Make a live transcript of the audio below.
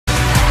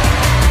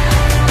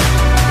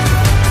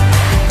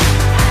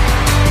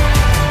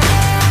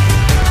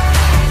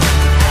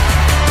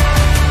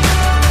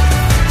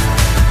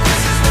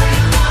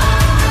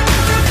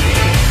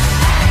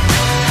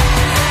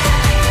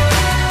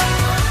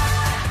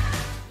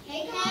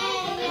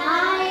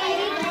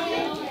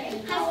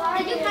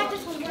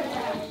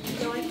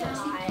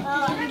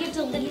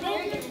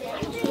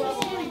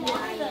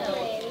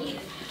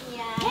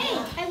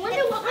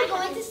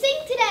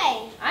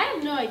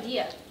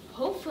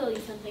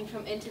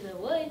coming from into the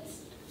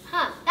woods.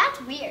 Huh, that's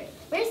weird.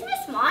 Where's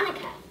Miss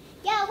Monica?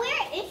 Yeah,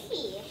 where is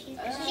she? She's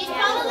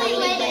probably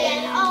late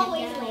again.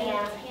 Always late.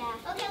 Yeah.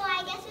 Okay, well,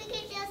 I guess we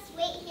could just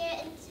wait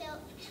here until...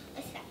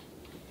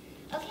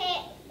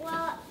 Okay,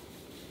 well,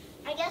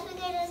 I guess we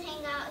could just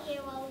hang out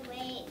here while we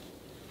wait.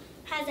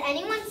 Has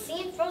anyone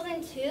seen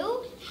Frozen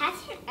 2?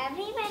 Hasn't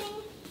everybody?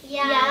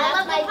 Yeah,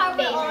 that's my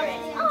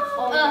favorite.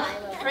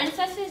 Oh,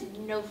 princesses?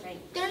 No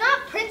thanks. They're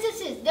not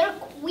princesses, they're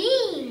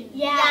queens.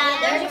 Yeah,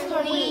 they're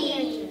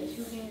queens.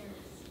 Who cares?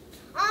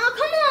 Oh,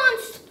 come on,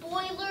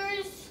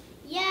 spoilers.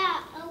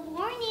 Yeah, a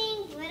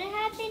warning. Would it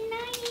have been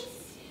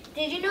nice?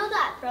 Did you know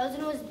that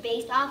Frozen was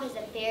based off as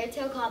a fairy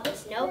tale called the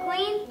Snow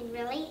Queen?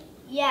 Really?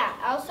 Yeah,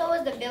 Elsa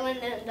was the villain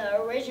in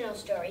the original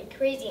story.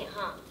 Crazy,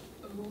 huh?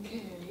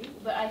 Okay.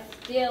 But I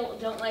still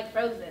don't like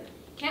Frozen.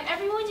 Can't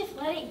everyone just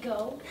let it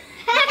go?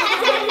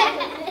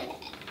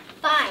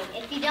 Fine.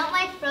 If you don't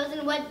like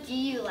Frozen, what do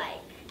you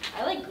like?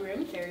 I like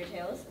grim fairy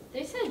tales.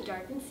 They're so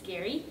dark and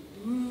scary.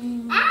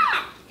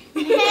 Ah!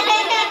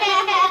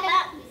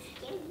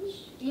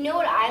 You know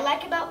what I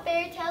like about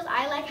fairy tales?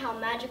 I like how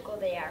magical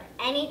they are.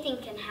 Anything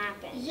can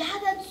happen. Yeah,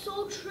 that's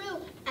so true.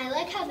 I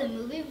like how the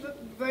movie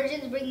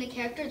versions bring the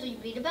characters we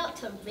read about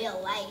to real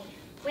life.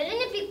 Wouldn't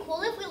it be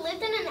cool if we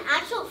lived in an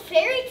actual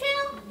fairy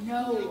tale?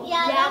 No.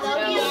 Yeah, that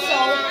would be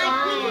so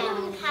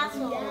fun.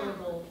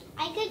 Castle.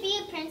 I could be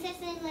a princess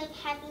and live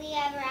happily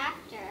ever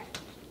after.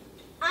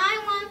 I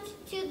want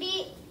to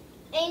be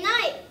a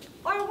knight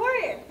or a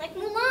warrior, like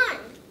Mulan.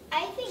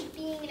 I think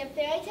being in a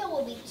fairy tale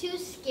will be too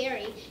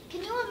scary.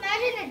 Can you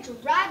imagine a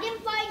dragon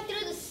flying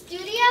through the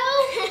studio?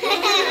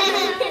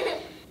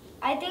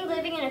 I think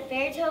living in a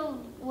fairy tale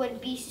would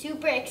be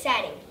super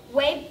exciting.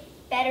 Way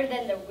better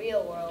than the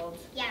real world.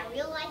 Yeah,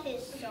 real life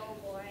is so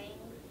boring.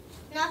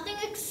 Nothing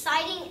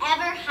exciting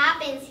ever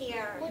happens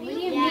here. What do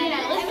you mean?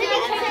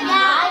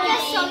 I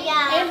guess so,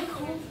 yeah. And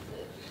cool.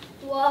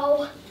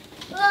 Whoa.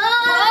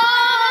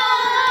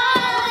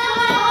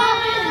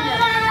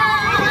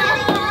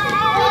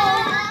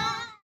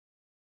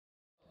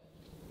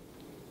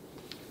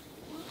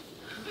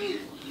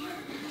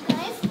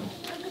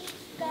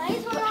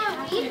 Guys, where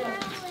are we?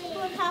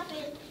 What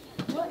happened?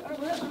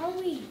 Where are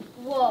we?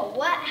 Whoa,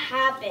 what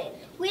happened?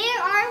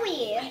 Where are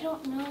we? I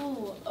don't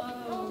know.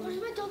 Where's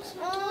my dog's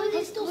Oh,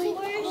 they still see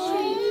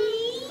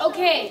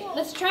Okay,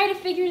 let's try to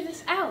figure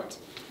this out.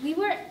 We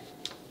were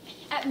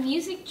at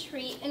Music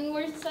Tree and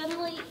we're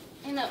suddenly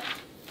in a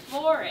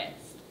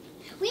forest.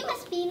 We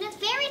must be in a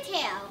fairy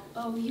tale.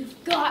 Oh,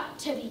 you've got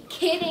to be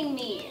kidding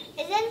me.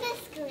 Isn't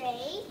this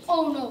great?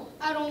 Oh no,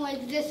 I don't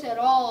like this at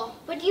all.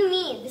 What do you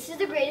mean? This is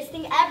the greatest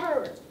thing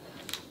ever.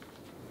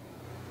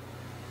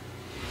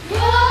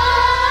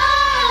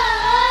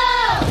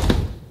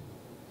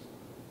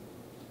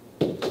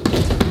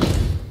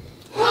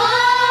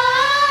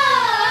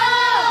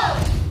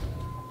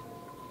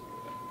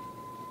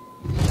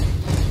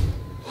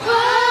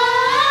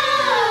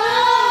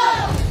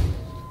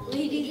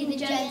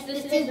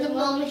 This is the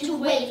moment you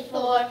wait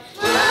for.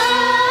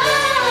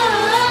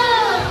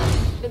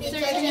 But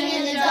searching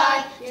in the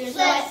dark, your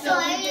sweat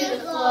soaking through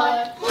the floor.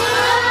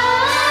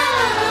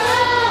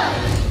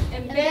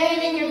 And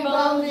buried in your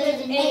bones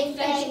is an ache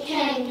that you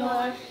can't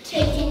ignore.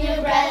 Taking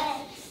your breath,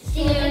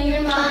 stealing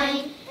your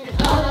mind,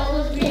 and all that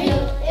was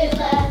real is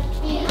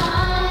left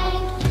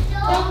behind.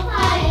 Don't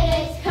hide,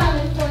 it's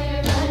coming for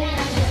your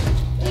running.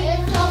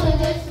 It's only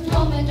this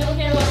moment, don't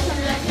care what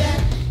comes after.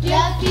 You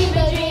have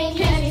fever dream,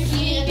 can't you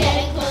see it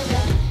getting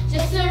closer?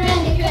 Just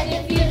surrender, cause you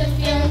feel the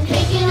feeling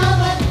taking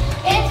over.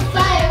 It's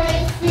fire,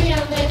 it's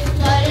freedom, it's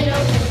flooded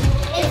open.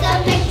 It's a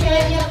picture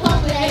in your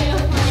pulpit.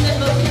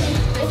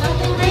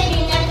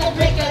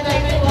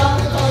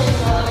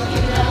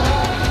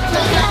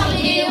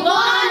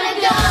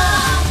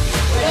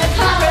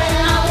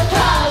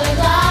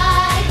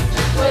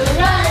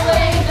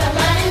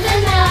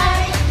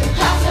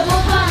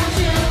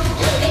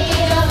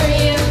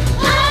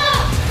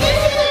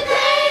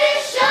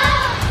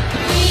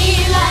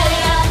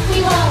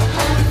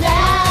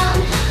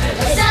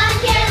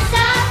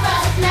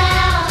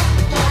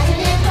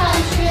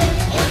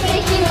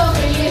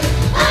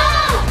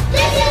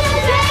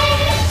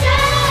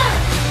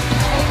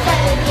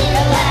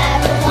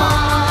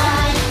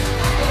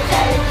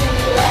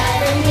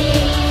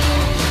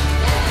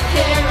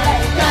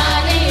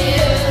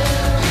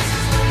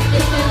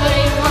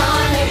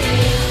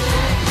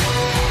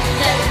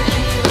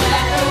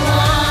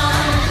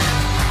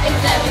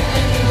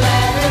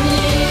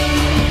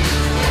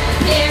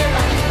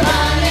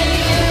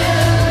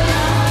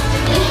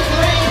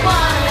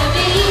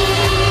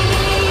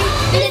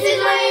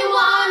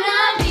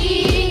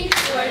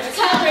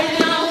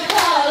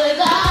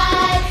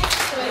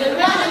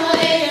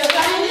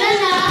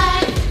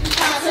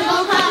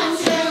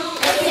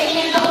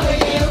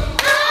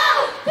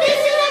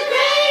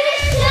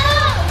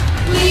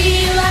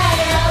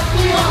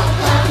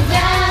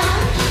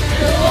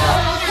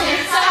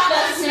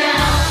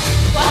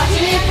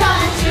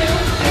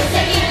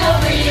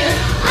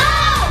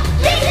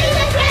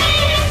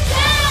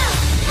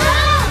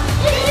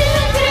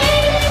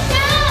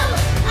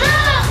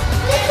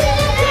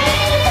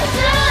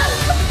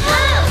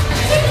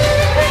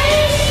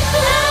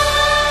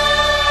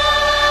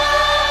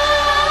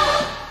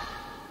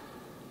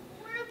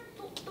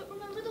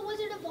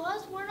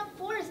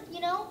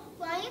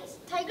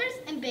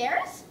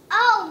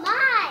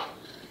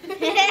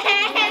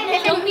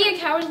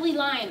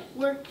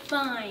 We're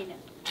fine.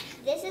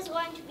 This is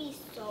going to be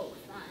so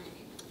fun.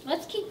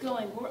 Let's keep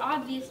going. We're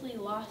obviously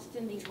lost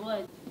in these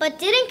woods. But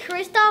didn't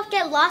Kristoff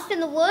get lost in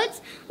the woods?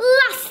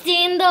 Lost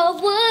in the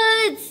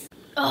woods!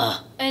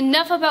 Ugh,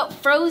 enough about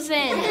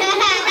Frozen.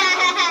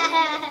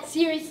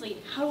 Seriously,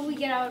 how do we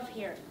get out of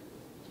here?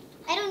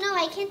 I don't know.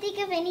 I can't think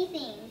of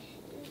anything.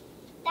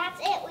 That's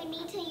it. We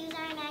need to use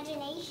our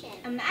imagination.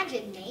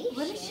 Imagination?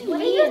 What is she What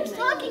are mean? you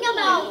talking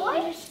about?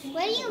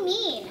 What do you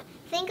mean?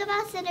 Think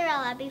about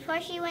Cinderella. Before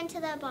she went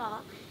to the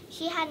ball,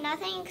 she had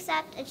nothing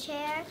except a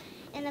chair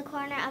in the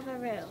corner of a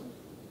room.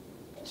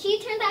 She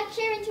turned that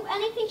chair into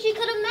anything she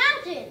could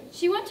imagine.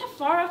 She went to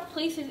far-off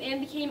places and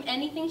became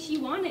anything she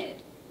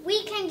wanted.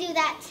 We can do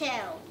that too.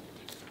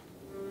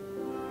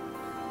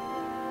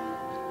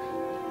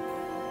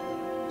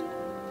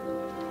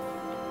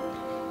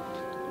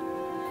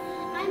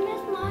 I'm as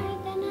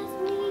smart and as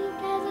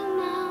meek as a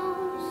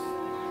mouse.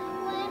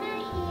 When I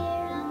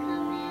hear a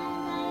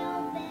command, I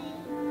obey.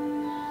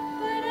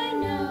 But I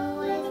know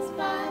where the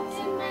spots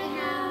in my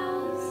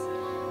house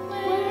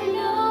where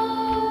no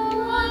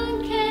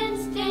one can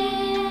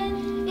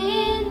stand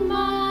in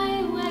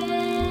my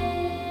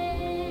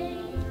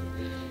way.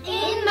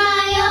 In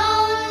my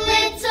own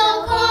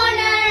little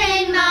corner,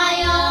 in my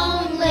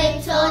own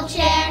little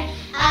chair,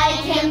 I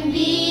can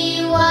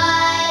be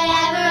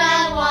whatever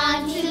I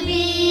want to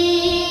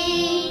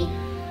be.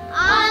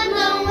 On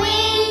the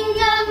wing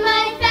of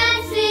my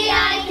fancy,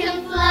 I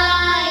can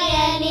fly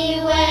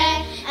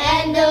anywhere,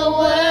 and the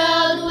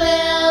world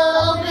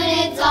will open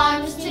its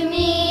arms to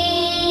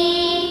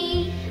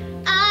me.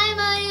 I'm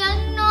a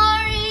young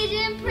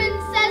Norwegian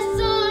princess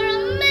or a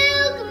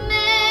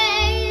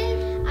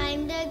milkmaid.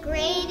 I'm the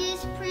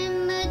greatest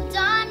prima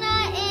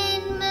donna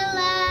in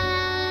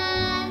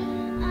Milan.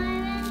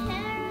 I'm an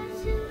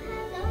heiress who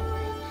has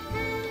always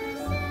had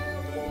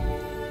herself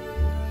made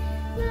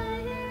by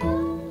her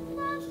own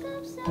flock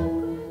of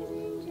songbirds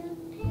in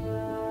Japan.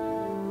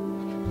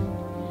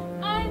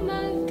 I'm a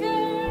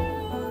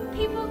girl.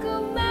 People go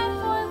mad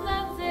for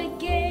love. The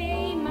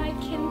game I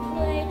can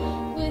play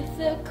with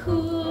a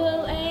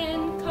cool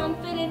and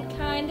confident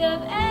kind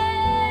of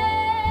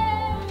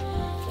air.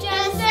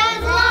 Just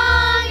as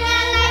long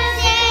as I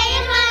stay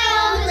in my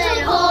own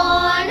little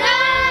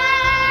corner,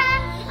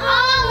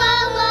 all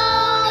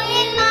alone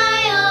in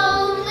my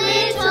own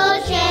little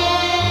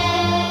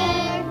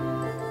chair.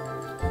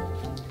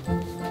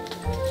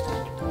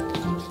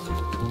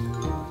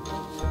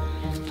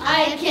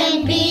 I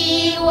can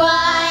be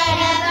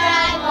whatever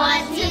I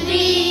want to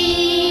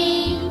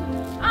be.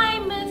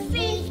 I'm a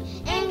thief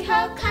In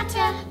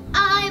Calcutta,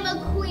 I'm a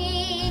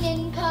queen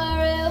in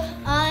Cairo.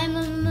 I'm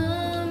a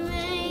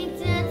mermaid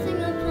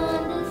dancing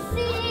upon the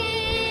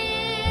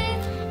sea.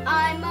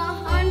 I'm a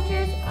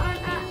huntress on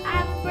an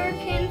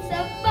African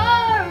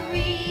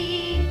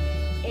safari.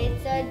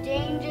 It's a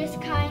dangerous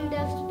kind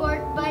of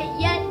sport, but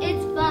yet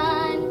it's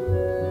fun.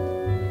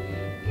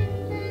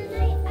 In the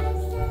night I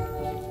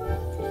sadly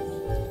want to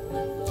sleep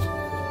alone.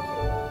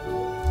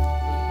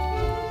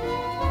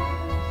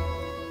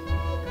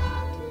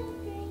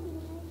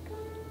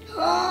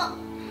 I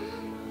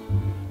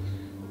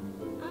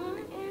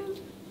am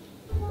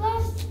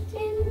lost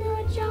in the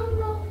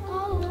jungle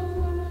all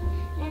alone,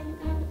 and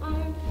I'm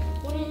armed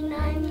when I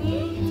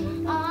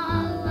meet a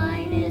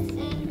lioness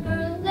in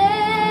her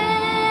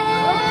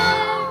lair.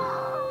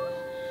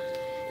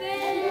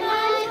 Then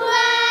I'm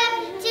glad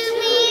to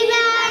be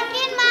back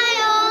in my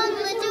own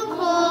little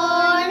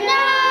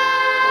corner,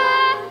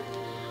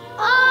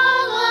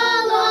 all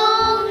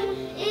alone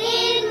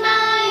in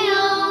my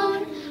own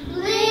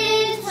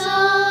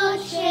little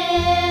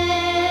chair.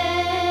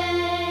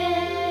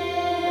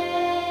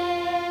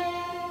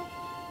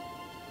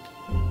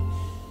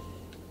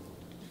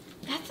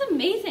 That's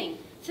amazing.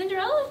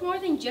 Cinderella is more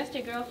than just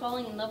a girl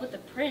falling in love with a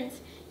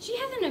prince. She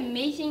has an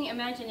amazing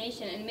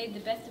imagination and made the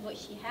best of what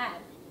she had.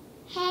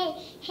 Hey,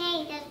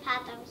 there's a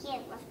path over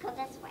here. Let's go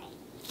this way.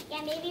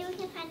 Yeah, maybe we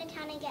can find a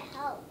town and get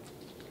help.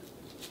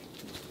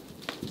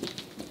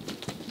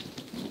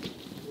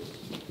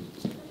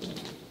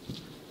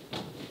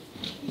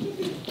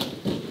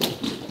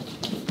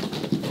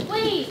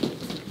 Wait,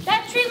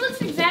 that tree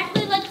looks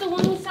exactly like the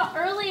one we saw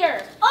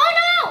earlier. Oh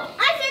no!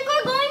 I think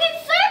we're going in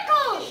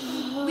circles!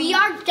 We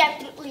are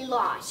definitely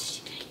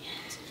lost.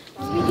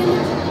 Are we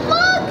gonna...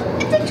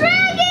 Look! It's a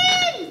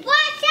dragon!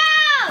 Watch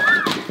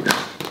out!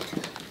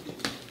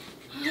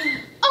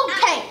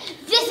 Okay,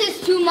 this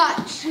is too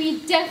much. We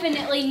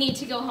definitely need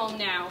to go home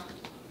now.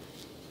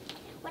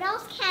 What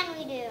else can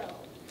we do?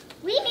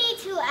 We need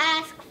to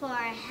ask for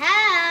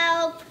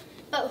help.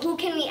 But who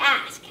can we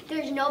ask?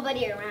 There's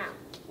nobody around.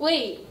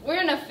 Wait, we're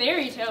in a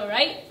fairy tale,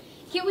 right?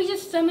 Can't we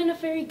just summon a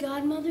fairy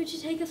godmother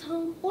to take us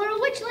home? Or a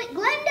witch like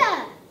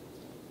Glenda.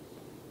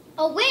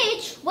 A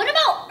witch? What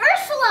about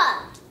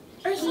Ursula?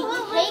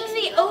 Ursula takes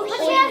the ocean.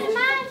 But she has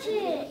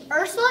magic.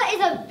 Ursula is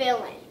a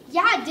villain.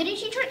 Yeah, didn't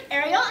she trick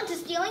Ariel into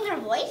stealing her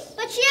voice?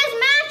 But she has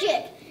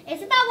magic.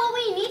 Isn't that what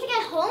we need to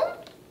get home?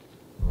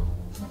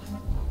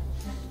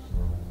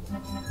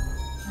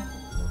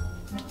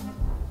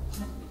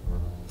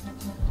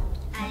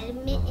 I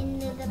admit in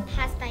the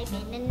past I've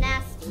been a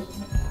nasty.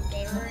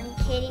 They weren't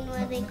kidding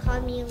when they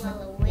called me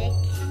Lillowit.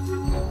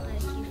 But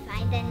if you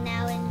find that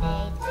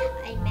nowadays,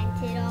 I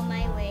meant it all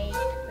my ways.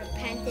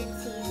 Repented,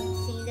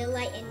 seen the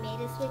light and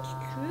made a switch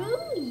true?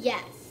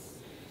 Yes.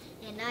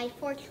 And I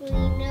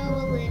fortunately know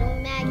a little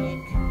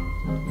magic.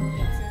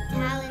 It's a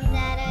talent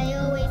that I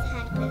always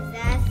had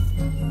possessed.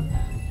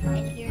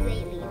 And here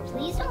lately,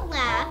 please don't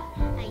laugh.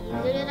 I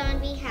use it on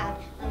behalf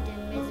of the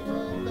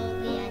miserable,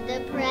 lonely, and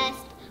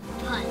depressed.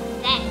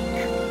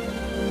 Pathetic.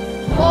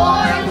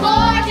 Poor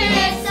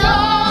unfortunate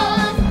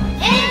souls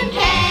in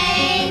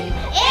pain,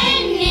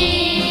 in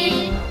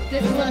need.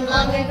 This one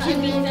longing to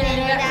be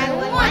centered.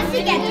 Everyone wants to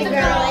get the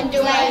girl, and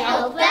do I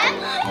help them?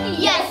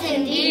 Yes,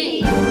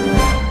 indeed.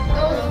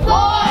 Those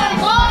poor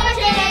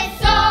unfortunate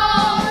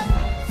souls,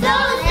 so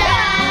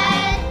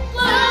sad,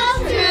 so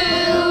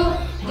true.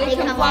 They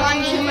come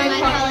walking to my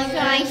calling,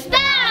 crying,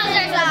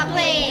 "Spousers, are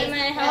please." Can I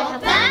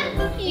help them?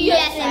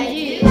 Yes, I do.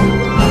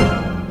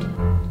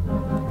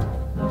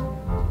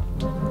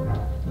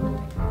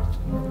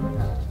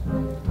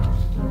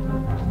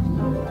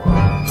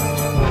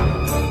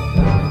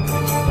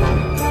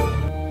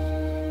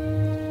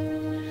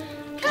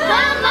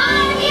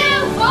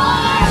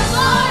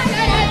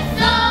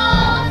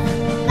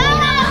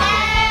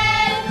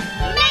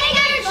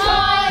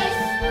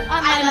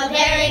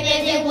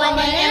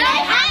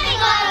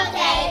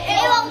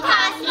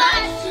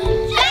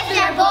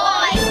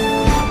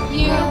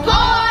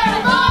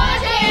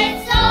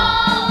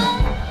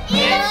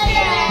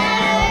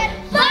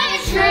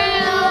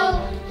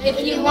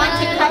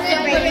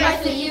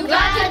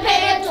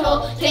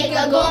 Take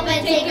a gulp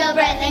and take a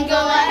breath and go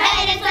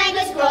ahead and sign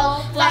the scroll.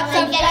 Flocks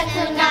of guests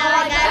and now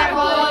I got a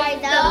boy.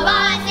 The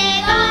boss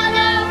is on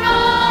the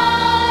roll.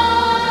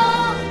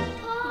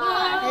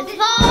 It's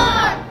for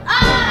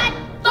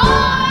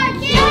unfortunate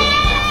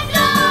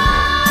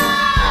souls.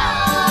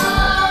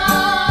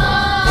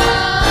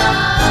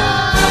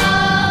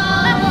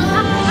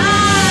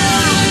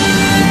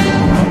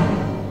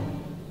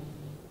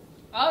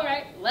 All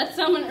right, let's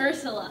summon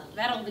Ursula.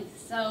 That'll be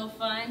so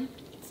fun.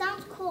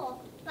 Sounds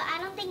cool, but I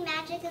don't think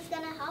magic is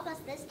gonna help us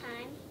this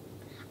time.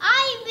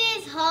 I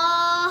miss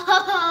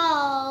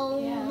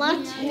home. Yeah,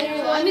 me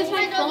too. I miss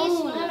my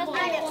phone.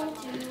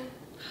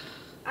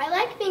 I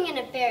like being in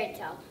a fairy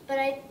tale, but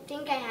I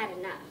think I had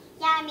enough.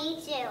 Yeah,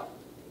 me too.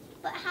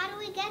 But how do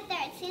we get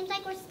there? It seems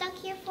like we're stuck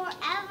here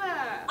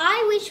forever.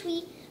 I wish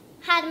we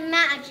had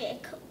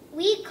magic.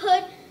 We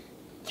could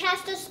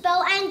cast a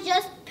spell and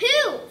just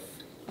poof.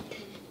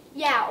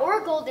 Yeah,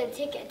 or a golden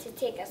ticket to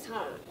take us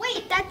home.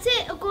 Wait, that's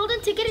it. A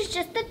golden ticket is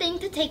just the thing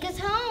to take us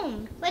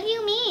home. What do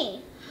you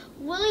mean?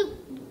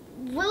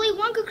 Willy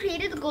Wonka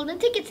created the golden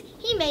tickets.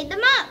 He made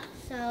them up.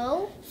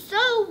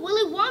 So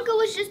Willy Wonka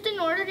was just an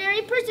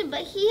ordinary person,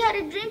 but he had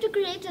a dream to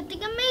create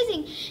something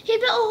amazing. He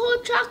built a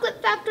whole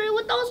chocolate factory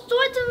with all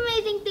sorts of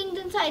amazing things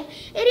inside.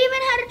 It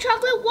even had a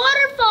chocolate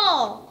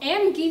waterfall.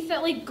 And geese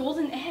that laid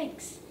golden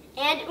eggs.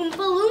 And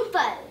Oompa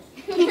Loompas.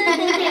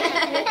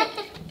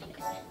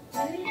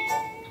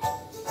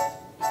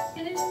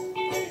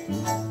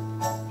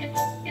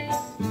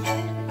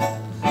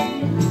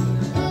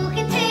 Who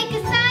can take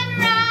a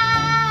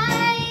sunrise,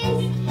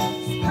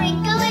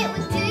 sprinkle it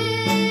with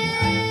dew,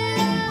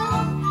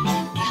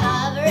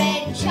 cover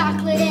it in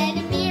chocolate and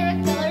a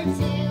miracle or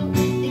two?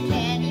 The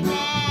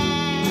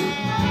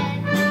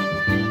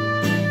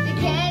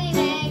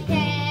Candyman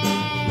can.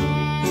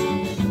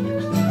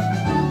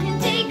 Who can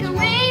take a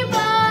rainbow,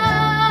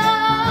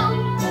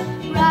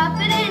 wrap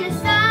it in a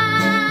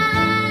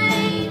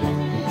sign,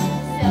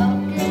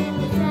 soak it in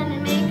the sun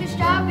and make a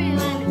strawberry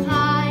lemon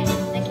pie?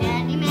 The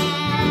Candyman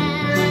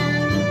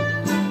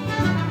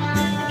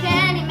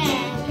can.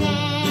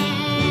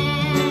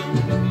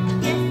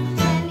 Yes, the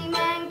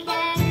Candyman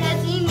can,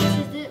 'cause he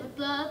mixes it with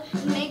love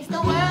and makes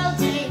the world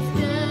taste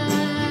good.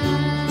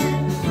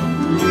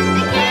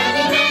 The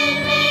Candyman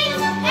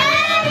makes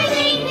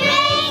everything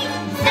great,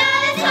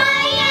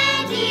 satisfying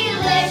and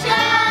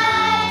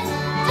delicious.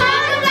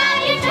 Talk about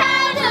your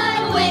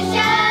childhood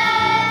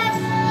wishes.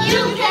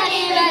 You can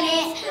even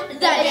eat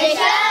the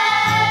dishes.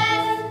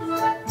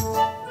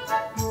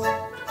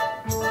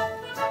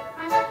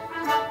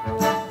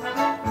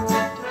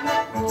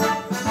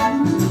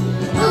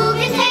 Who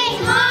can take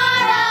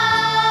tomorrow,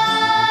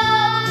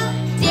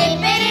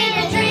 dip it in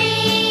a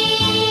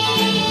dream,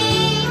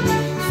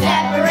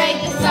 separate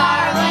the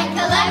sorrow and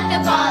collect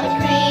up all the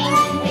cream?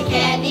 The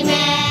Candyman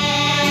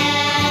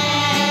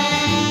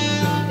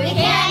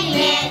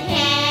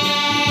can.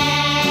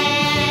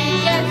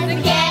 Yes, the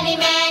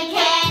Candyman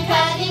can,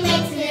 'cause he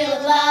mixes it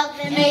with love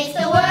and makes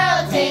the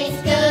world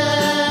taste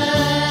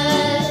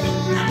good.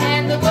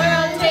 And the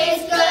world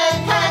tastes good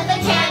 'cause the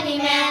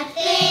Candyman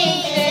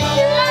thinks it's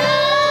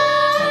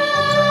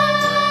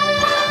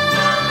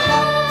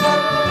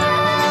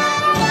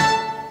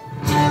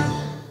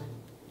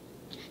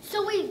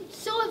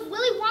So if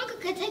Willy Wonka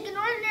could take an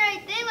ordinary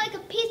thing like a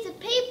piece of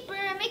paper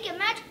and make it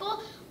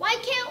magical, why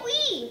can't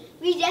we?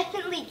 We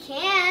definitely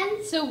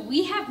can. So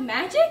we have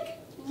magic?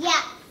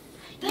 Yeah.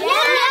 Yeah!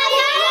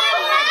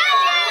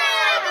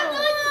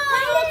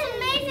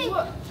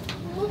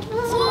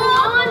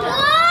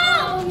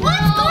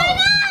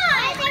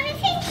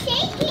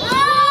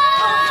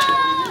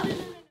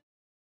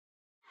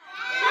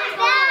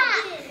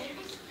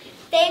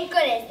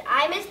 goodness,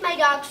 I miss my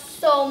dog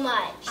so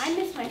much. I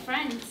miss my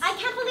friends. I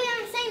can't believe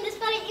I'm saying this,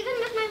 but I even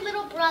miss my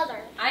little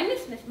brother. I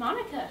miss Miss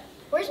Monica.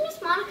 Where's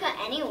Miss Monica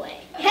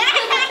anyway?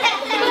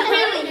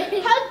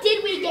 Really, how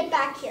did we get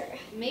back here?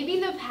 Maybe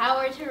the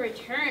power to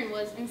return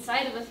was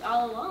inside of us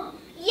all along.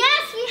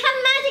 Yes, we have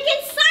magic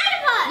inside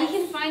of us! We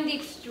can find the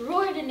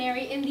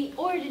extraordinary in the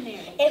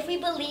ordinary. If we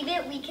believe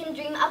it, we can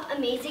dream up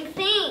amazing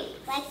things.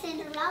 Like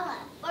Cinderella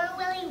or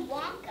Willy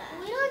Wonka.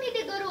 We don't need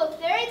to go to a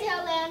fairy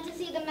tale land to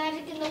see the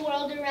magic in the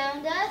world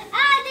around us.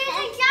 Ah, there's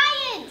a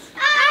giant!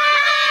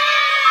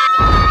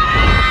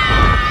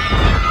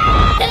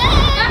 It's a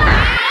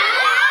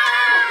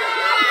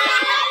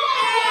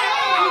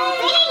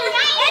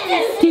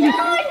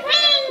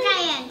Spitting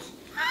giant!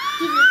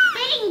 He's a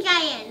spitting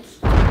giant!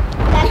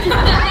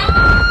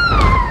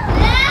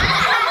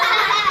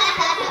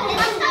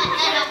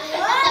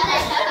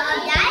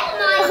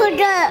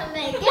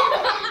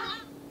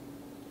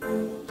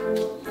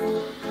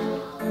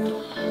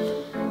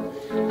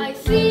 I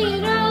see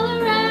it all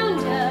around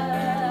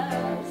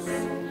us,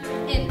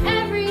 in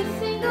every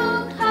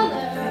single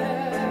color,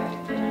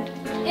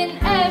 in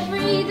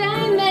every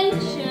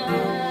dimension,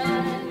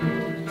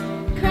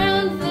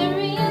 crowns the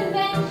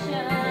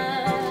reinvention,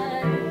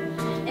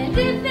 and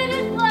if it